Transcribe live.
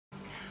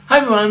Hi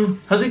everyone,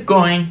 how's it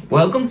going?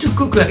 Welcome to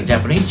Cook Like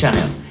Japanese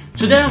channel.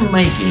 Today I'm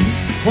making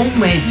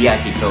homemade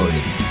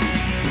yakitori.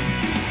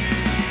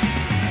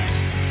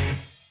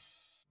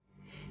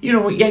 You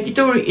know,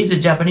 yakitori is a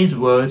Japanese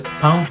word,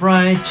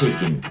 pan-fried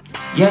chicken.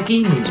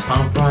 Yaki means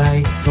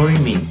pan-fried, tori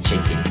means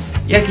chicken.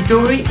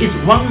 Yakitori is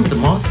one of the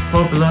most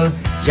popular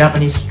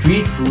Japanese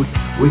street food.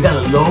 We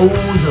got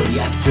loads of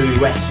yakitori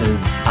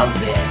restaurants out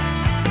there.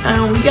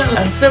 And we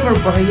got several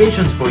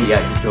variations for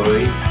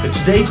yakitori, but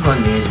today's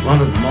one is one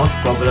of the most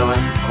popular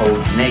one called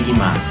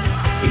Negima.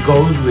 It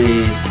goes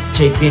with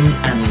chicken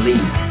and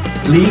leek.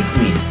 Leek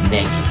means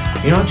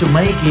negi. You know, to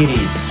make it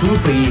is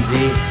super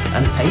easy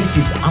and the taste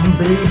is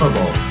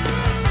unbelievable.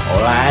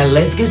 Alright,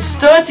 let's get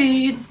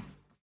started!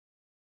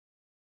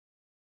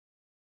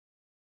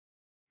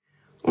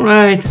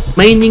 Alright,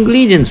 main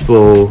ingredients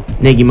for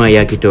Negima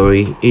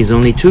yakitori is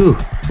only two.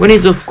 One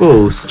is of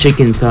course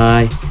chicken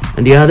thigh,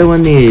 and the other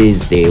one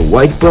is the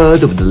white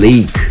part of the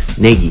leek,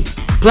 negi.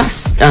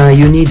 Plus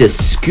you need a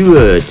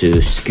skewer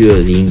to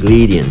skewer the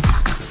ingredients.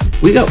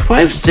 We got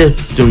 5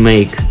 steps to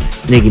make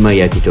Negima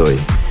yakitori.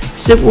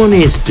 Step 1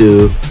 is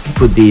to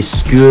put the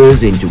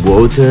skewers into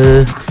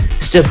water.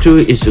 Step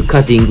 2 is to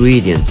cut the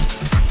ingredients.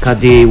 Cut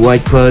the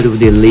white part of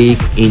the leek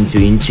into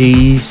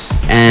inches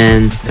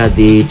and cut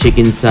the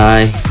chicken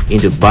thigh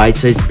into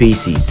bite-sized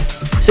pieces.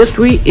 Step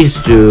 3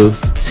 is to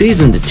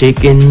season the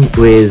chicken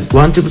with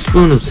 1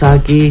 tablespoon of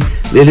sake,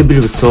 little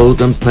bit of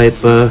salt and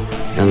pepper,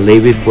 and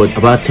leave it for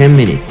about 10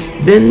 minutes.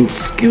 Then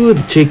skewer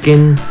the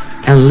chicken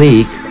and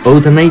leek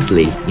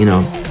alternately, you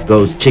know,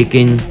 goes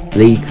chicken,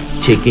 leek,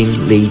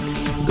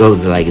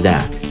 goes like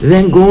that.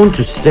 Then go on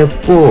to step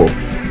 4.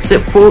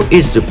 Step 4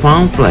 is to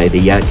pan-fry the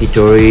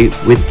yakitori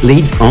with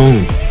lid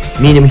on,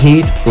 medium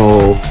heat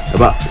for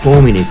about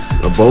 4 minutes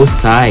on both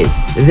sides.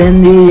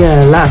 Then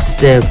the last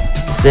step,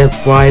 step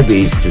 5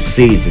 is to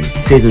season.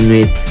 Season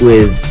it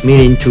with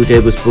mirin 2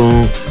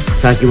 tablespoons,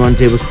 sake 1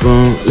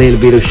 tablespoon, little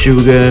bit of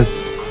sugar,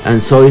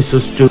 and soy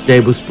sauce 2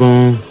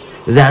 tablespoons.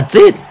 That's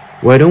it!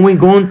 Why don't we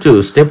go on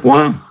to step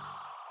 1?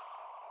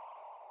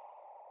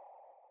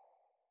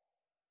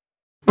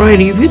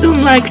 Right, if you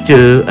don't like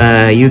to,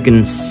 you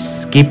can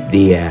skip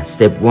the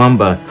step 1,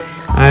 but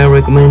I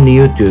recommend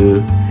you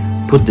to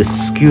put the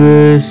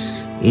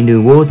skewers in the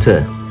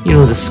water. You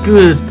know, the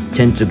skewers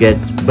tend to get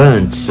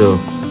burnt, so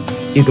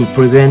you can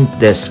prevent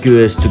the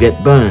skewers to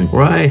get burnt.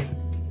 Right,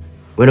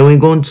 why don't we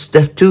go on to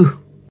step 2?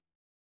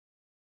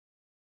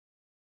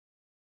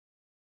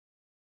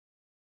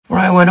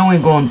 Alright, why don't we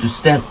go on to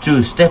step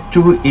 2? Step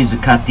 2 is to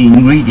cut the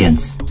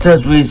ingredients.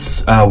 Starts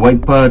with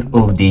white part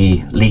of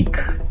the leek.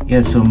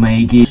 Yeah, so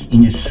make it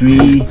into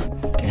 3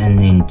 and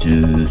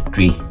into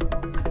 3.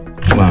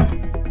 1,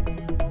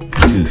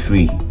 2,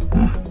 3.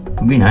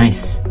 Would be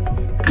nice.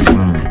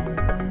 1,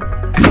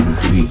 2,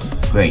 3.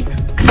 Great.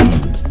 1,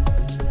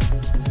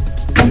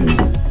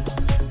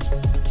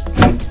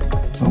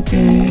 2.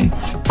 Okay.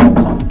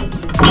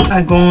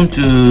 I go on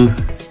to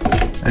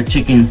a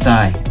chicken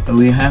thigh.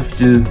 We have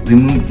to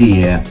remove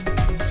the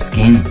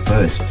skin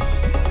first.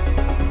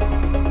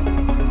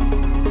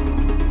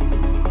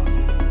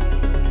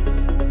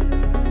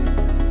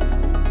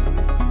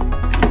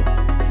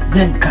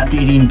 Then cut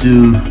it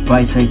into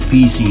bite-sized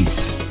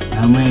pieces.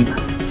 I'll make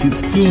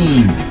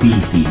 15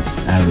 pieces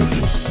out of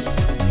this.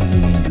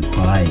 Maybe into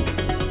 5.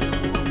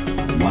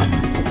 1,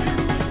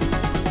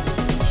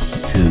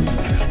 2,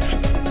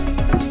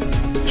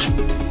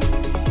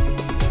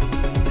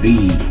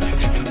 3,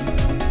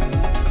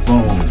 4,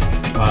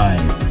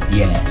 5.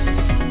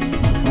 Yes.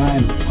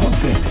 5.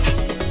 Okay.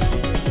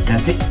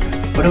 That's it.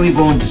 What are we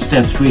going to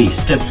step 3?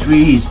 Step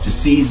 3 is to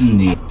season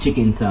the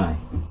chicken thigh.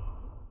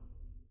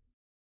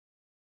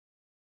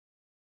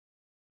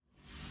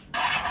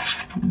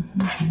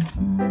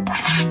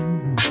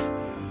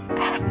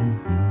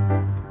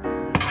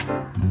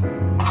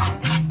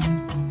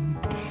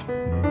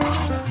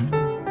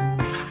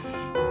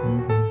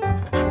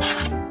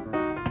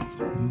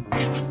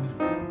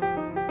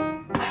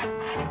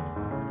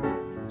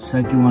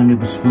 Sake 1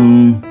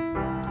 tablespoon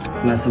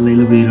plus a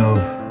little bit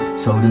of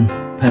salt and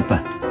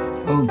pepper.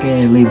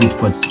 Okay, leave it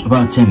for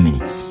about 10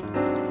 minutes.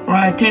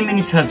 Alright, 10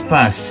 minutes has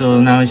passed, so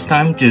now it's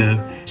time to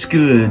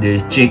skewer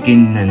the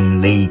chicken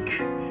and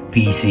leek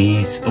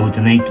pieces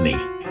alternately.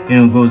 You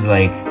know, it goes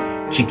like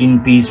chicken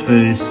piece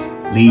first,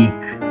 leek,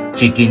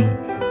 chicken,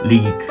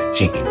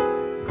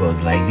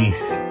 goes like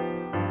this.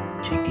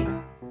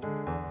 Chicken.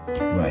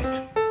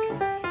 Right.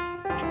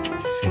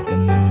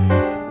 Second one,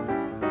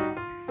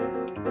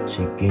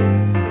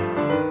 chicken,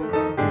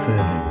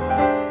 third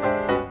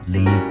one,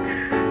 leek,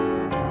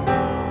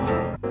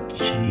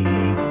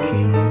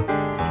 chicken,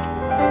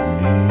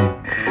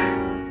 leek,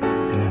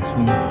 the last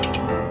one,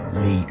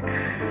 leek,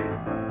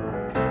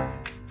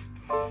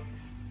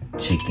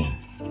 chicken.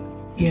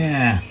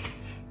 Yeah,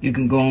 you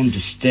can go on to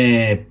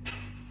step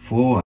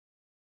 4.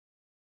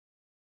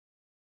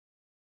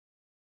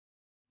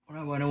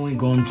 Alright, why don't we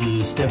go on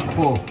to step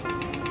 4?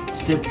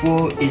 Step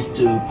 4 is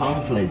to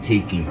pan-fry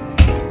chicken.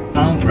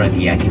 Pan-fry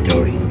the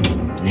yakitori,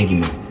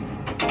 Negima.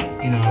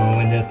 You know,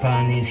 when the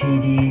pan is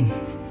heated,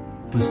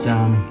 put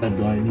some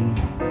oil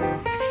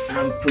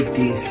and put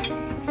these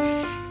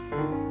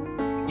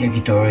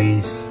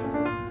yakitoris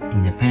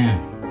in the pan.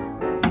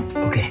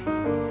 Okay.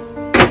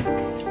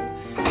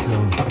 So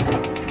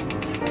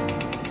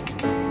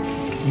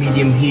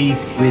medium heat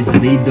with the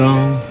lid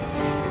down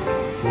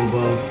for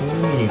about 4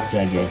 minutes,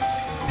 I guess.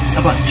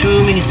 About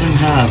 2 minutes and a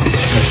half.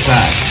 That's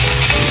fast.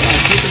 Yeah,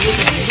 take a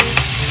look at it.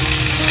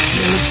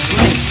 It looks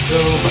great. So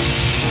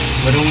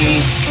why don't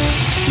we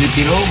flip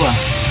it over?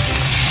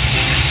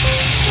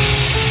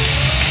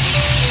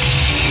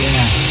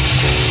 Yeah.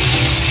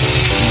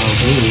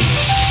 Okay.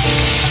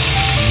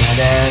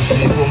 Another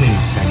 3-4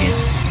 minutes, I guess.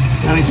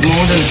 Now it's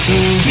more than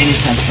 2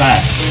 minutes has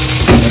passed.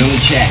 Why don't we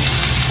check?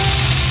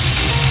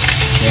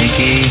 Check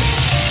it.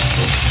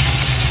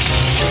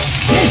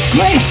 That's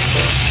great.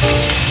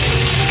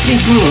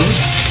 It's good.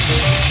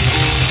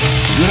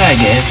 Good, I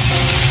guess.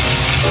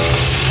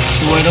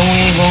 So why don't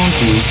we go on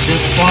to step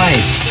 5?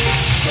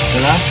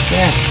 The last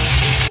step.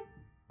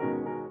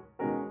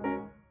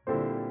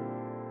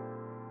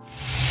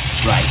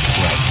 Right.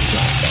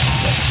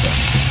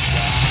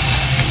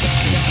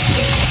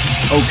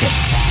 Okay.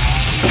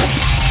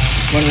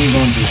 When we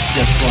go to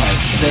step 5?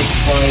 Step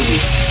 5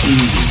 is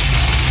easy.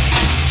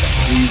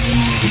 Season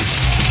with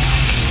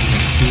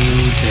 2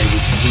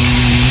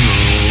 tablespoons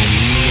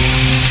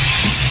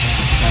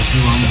of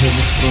 1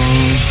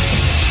 tablespoon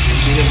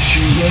bit of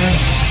sugar,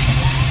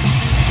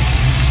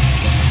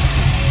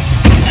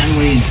 and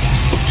with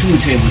 2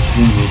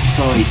 tablespoons of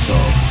soy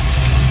sauce.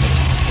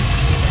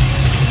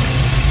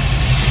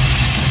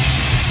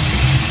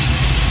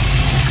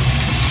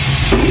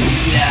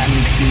 Yeah,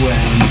 mix it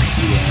well.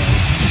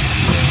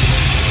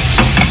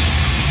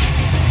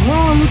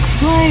 Oh, looks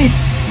great.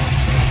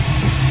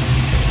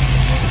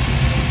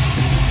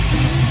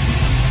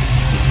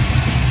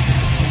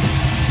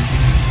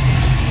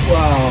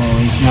 Wow,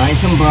 it's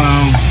nice and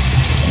brown.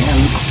 Yeah,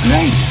 looks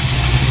great.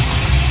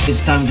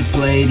 It's time to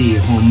play the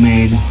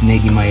homemade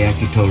Negima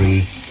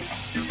Yakitori.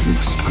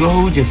 Looks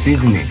gorgeous,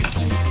 isn't it?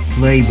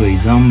 Flavor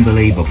is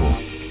unbelievable.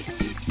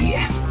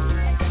 Yeah.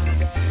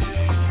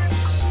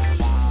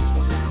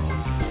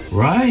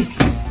 Right.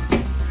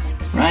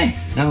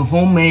 Now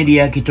homemade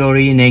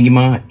Yakitori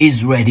Negima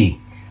is ready.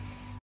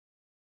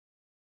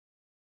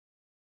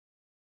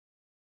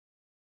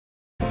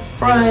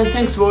 Right,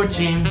 thanks for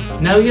watching.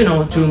 Now you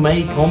know to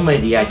make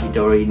homemade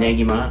Yakitori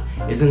Negima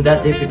isn't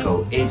that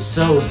difficult. It's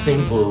so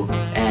simple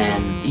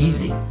and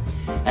easy.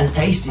 And the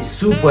taste is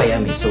super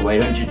yummy, so why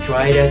don't you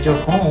try it at your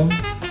home?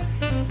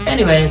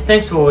 Anyway,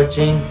 thanks for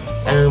watching,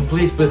 and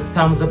please put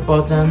thumbs up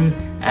button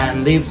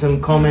and leave some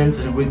comments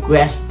and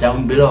requests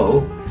down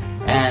below,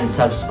 and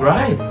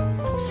subscribe.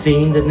 See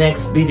you in the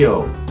next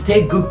video.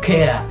 Take good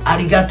care.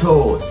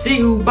 Arigato. See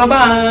you. Bye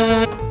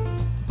bye.